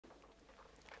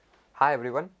Hi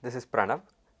everyone, this is Pranav.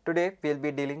 Today we will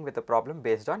be dealing with a problem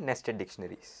based on nested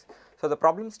dictionaries. So the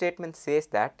problem statement says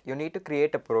that you need to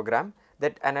create a program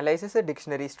that analyzes a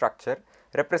dictionary structure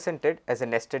represented as a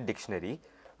nested dictionary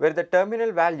where the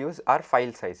terminal values are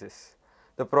file sizes.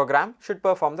 The program should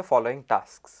perform the following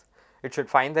tasks. It should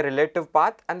find the relative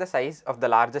path and the size of the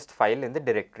largest file in the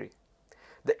directory.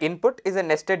 The input is a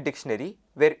nested dictionary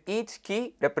where each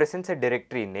key represents a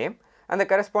directory name and the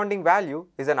corresponding value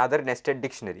is another nested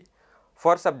dictionary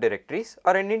for subdirectories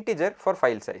or an integer for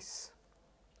file size.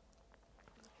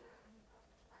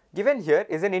 Given here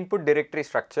is an input directory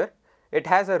structure. It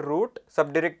has a root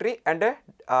subdirectory and a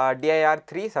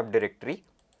dir3 subdirectory,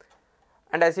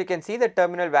 and as you can see the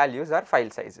terminal values are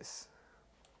file sizes.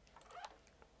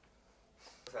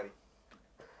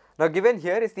 Now given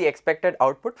here is the expected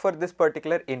output for this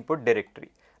particular input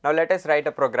directory. Now let us write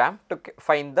a program to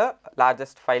find the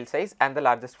largest file size and the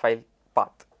largest file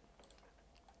path.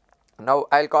 Now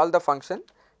I will call the function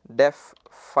def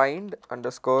find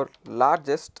underscore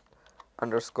largest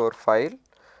underscore file,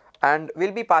 and we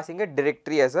will be passing a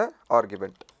directory as a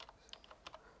argument.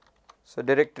 So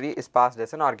directory is passed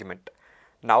as an argument.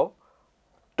 Now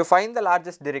to find the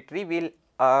largest directory we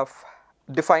will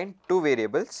define two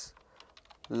variables,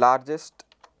 largest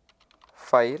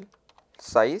file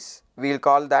size, we will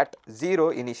call that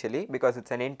 0 initially because it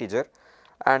is an integer,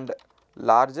 and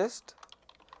largest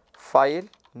file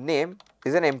name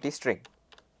is an empty string.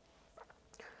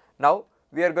 Now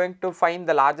we are going to find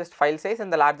the largest file size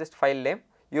and the largest file name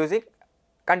using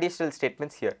conditional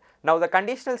statements here. Now the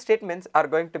conditional statements are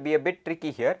going to be a bit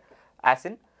tricky here, as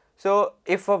in, so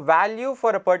if a value for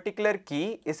a particular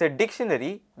key is a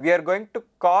dictionary, we are going to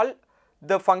call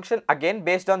the function again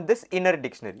based on this inner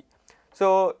dictionary.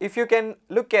 So if you can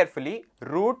look carefully,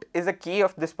 root is a key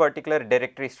of this particular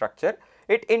directory structure.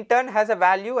 It in turn has a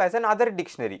value as another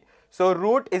dictionary. So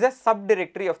root is a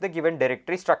subdirectory of the given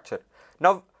directory structure.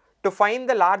 Now to find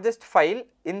the largest file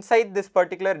inside this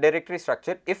particular directory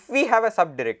structure, if we have a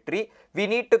subdirectory, we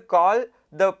need to call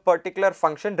the particular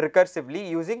function recursively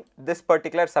using this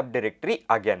particular subdirectory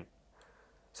again.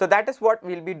 So that is what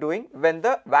we will be doing when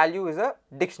the value is a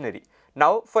dictionary.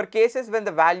 Now for cases when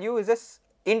the value is a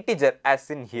integer, as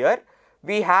in here,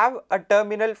 we have a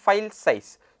terminal file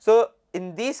size. So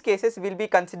in these cases we will be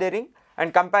considering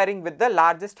and comparing with the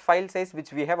largest file size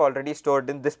which we have already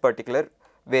stored in this particular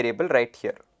variable right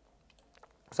here.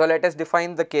 So let us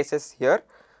define the cases here.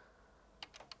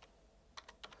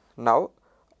 Now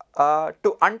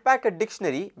to unpack a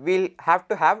dictionary we will have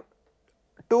to have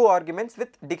two arguments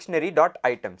with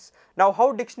dictionary.items. Now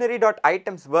how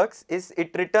dictionary.items works is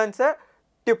it returns a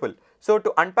tuple. So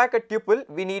to unpack a tuple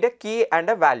we need a key and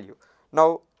a value.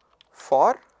 Now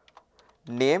for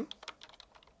name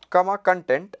comma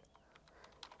content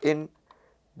in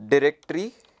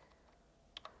directory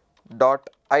dot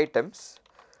items.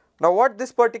 Now what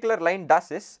this particular line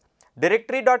does is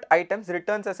directory dot items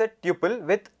returns as a tuple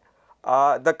with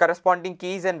the corresponding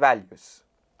keys and values,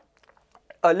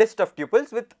 a list of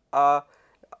tuples with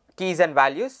keys and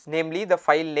values, namely the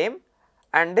file name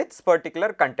and its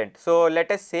particular content. So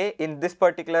let us say in this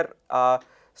particular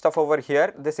stuff over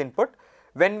here, this input,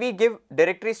 when we give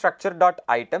directory structure dot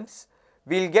items,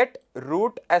 we will get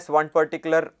root as one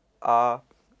particular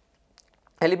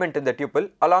element in the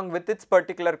tuple along with its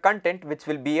particular content, which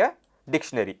will be a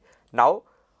dictionary. Now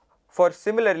for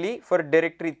similarly for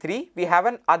directory 3 we have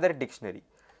an other dictionary.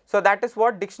 So that is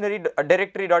what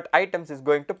directory dot items is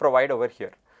going to provide over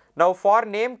here. Now for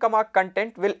name comma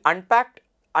content will unpack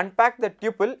the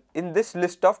tuple in this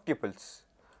list of tuples.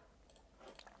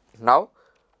 Now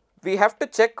we have to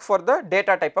check for the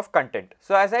data type of content.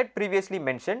 So as I had previously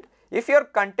mentioned, if your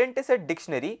content is a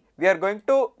dictionary, we are going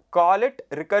to call it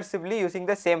recursively using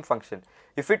the same function.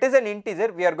 If it is an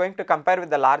integer, we are going to compare with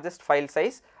the largest file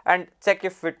size and check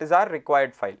if it is our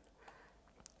required file.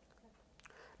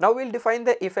 Now we will define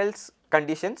the if else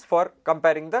conditions for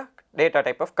comparing the data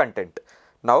type of content.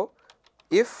 Now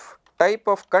if type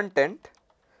of content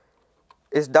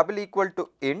is double equal to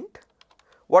int,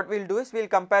 what we will do is we will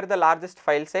compare the largest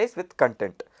file size with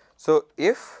content. So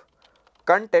if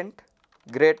content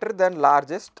greater than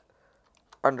largest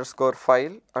underscore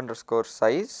file underscore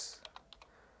size,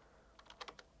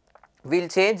 we will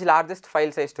change largest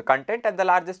file size to content and the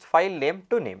largest file name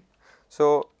to name.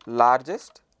 So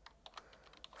largest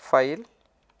file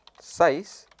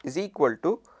size is equal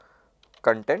to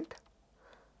content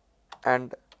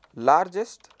and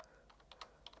largest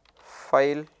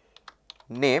file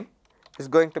name is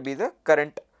going to be the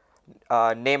current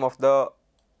name of the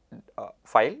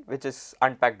file which is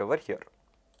unpacked over here.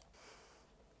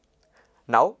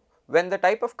 Now when the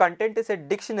type of content is a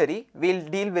dictionary, we will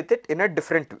deal with it in a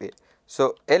different way.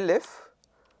 So, elif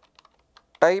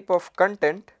type of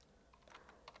content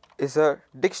is a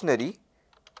dictionary,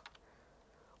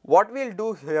 what we will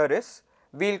do here is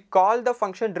we will call the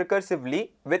function recursively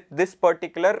with this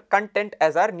particular content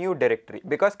as our new directory,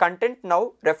 because content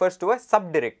now refers to a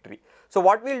subdirectory. So,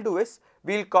 what we will do is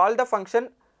we will call the function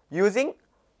using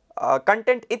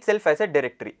content itself as a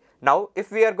directory. Now,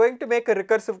 if we are going to make a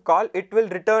recursive call, it will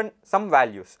return some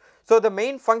values. So, the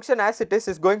main function as it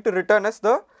is going to return us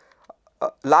the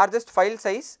largest file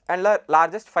size and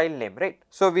largest file name, right.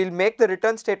 So, we will make the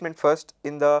return statement first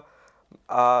in the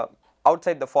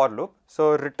outside the for loop.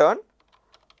 So, return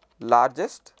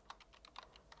largest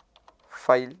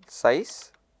file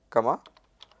size comma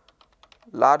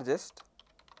largest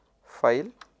file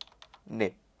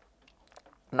name.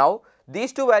 Now,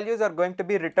 these two values are going to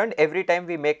be returned every time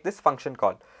we make this function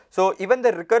call. So, even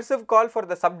the recursive call for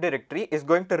the subdirectory is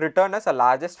going to return us a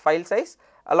largest file size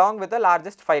along with the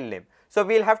largest file name. So,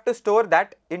 we will have to store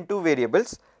that in two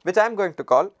variables, which I am going to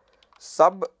call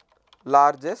sub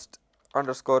largest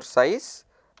underscore size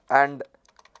and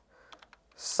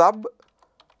sub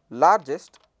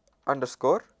largest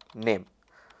underscore name.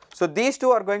 So, these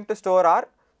two are going to store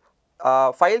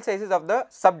our file sizes of the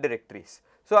subdirectories.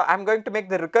 So, I am going to make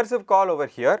the recursive call over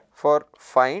here for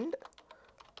find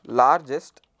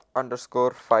largest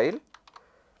underscore file.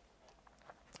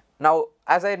 Now,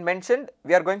 as I had mentioned,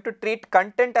 we are going to treat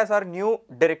content as our new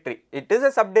directory. It is a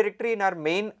subdirectory in our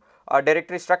main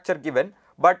directory structure given,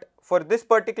 but for this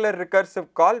particular recursive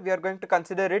call, we are going to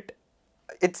consider it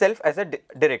itself as a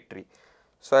directory.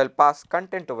 So, I will pass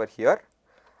content over here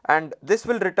and this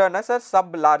will return us a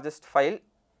sub largest file,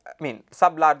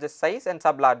 sub largest size and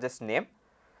sub largest name,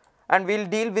 and we will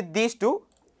deal with these two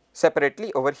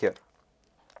separately over here.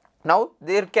 Now,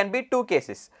 there can be two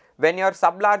cases when your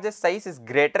sub largest size is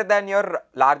greater than your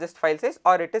largest file size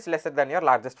or it is lesser than your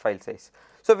largest file size.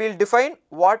 So, we will define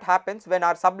what happens when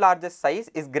our sub largest size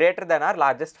is greater than our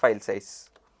largest file size.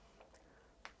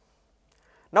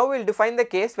 Now, we will define the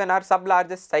case when our sub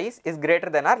largest size is greater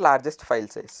than our largest file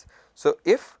size. So,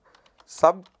 if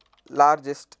sub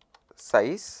largest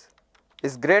size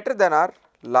is greater than our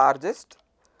largest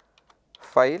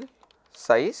file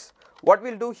size, what we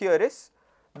will do here is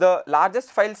the largest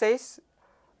file size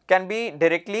can be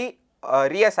directly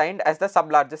reassigned as the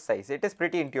sub largest size. It is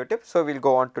pretty intuitive. So, we will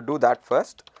go on to do that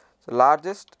first. So,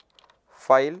 largest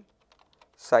file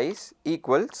size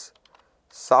equals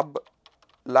sub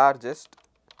largest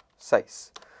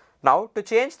size. Now, to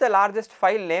change the largest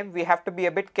file name, we have to be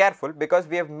a bit careful because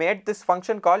we have made this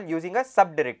function call using a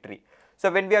subdirectory.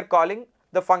 So, when we are calling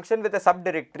the function with a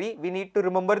subdirectory, we need to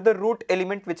remember the root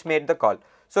element which made the call.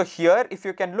 So, here if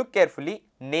you can look carefully,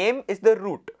 name is the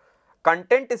root,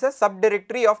 content is a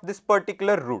subdirectory of this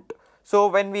particular root. So,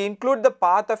 when we include the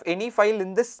path of any file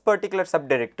in this particular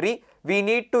subdirectory, we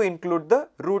need to include the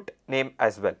root name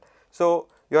as well. So,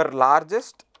 your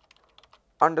largest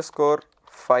underscore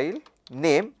file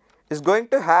name is going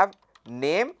to have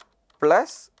name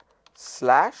plus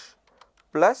slash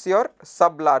plus your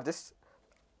sub largest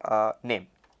name.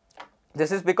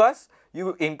 This is because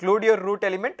you include your root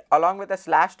element along with a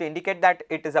slash to indicate that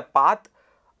it is a path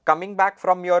coming back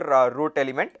from your root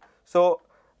element. So,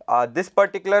 this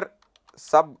particular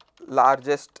sub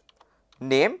largest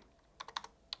name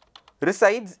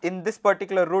resides in this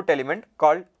particular root element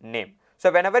called name.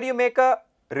 So, whenever you make a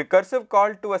recursive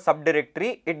call to a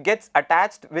subdirectory, it gets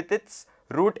attached with its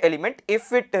root element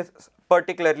if it is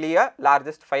particularly a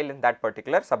largest file in that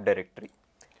particular subdirectory.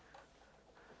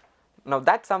 Now,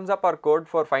 that sums up our code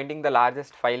for finding the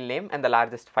largest file name and the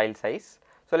largest file size.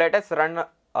 So, let us run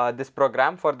this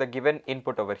program for the given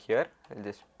input over here. I will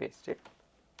just paste it.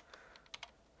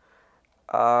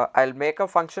 I will make a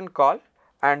function call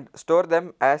and store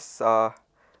them as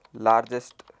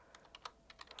largest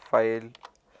file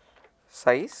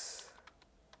size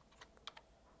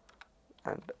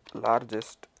and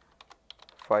largest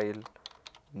file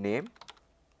name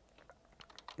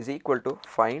is equal to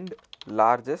find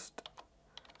largest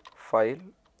file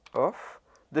of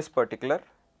this particular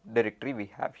directory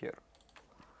we have here.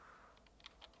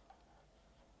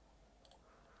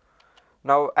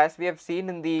 Now, as we have seen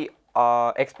in the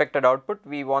expected output,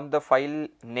 we want the file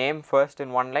name first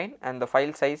in one line and the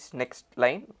file size next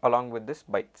line along with this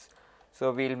bytes.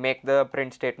 So, we will make the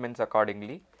print statements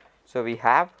accordingly. So, we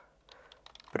have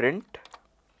print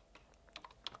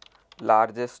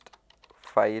largest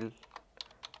file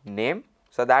name.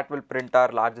 So, that will print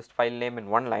our largest file name in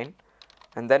one line,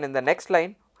 and then in the next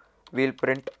line we will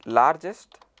print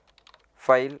largest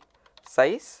file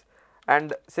size,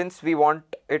 and since we want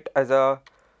it as a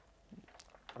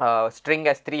string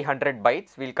as 300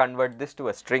 bytes, we will convert this to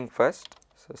a string first.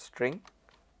 So, string,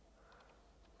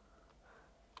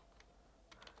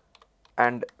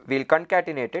 and we will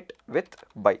concatenate it with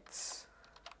bytes.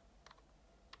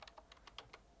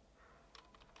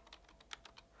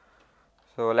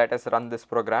 So, let us run this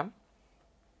program.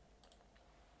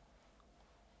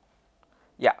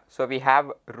 Yeah, so we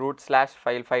have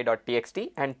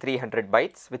root/file5.txt and 300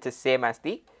 bytes, which is same as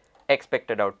the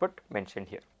expected output mentioned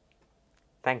here.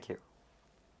 Thank you.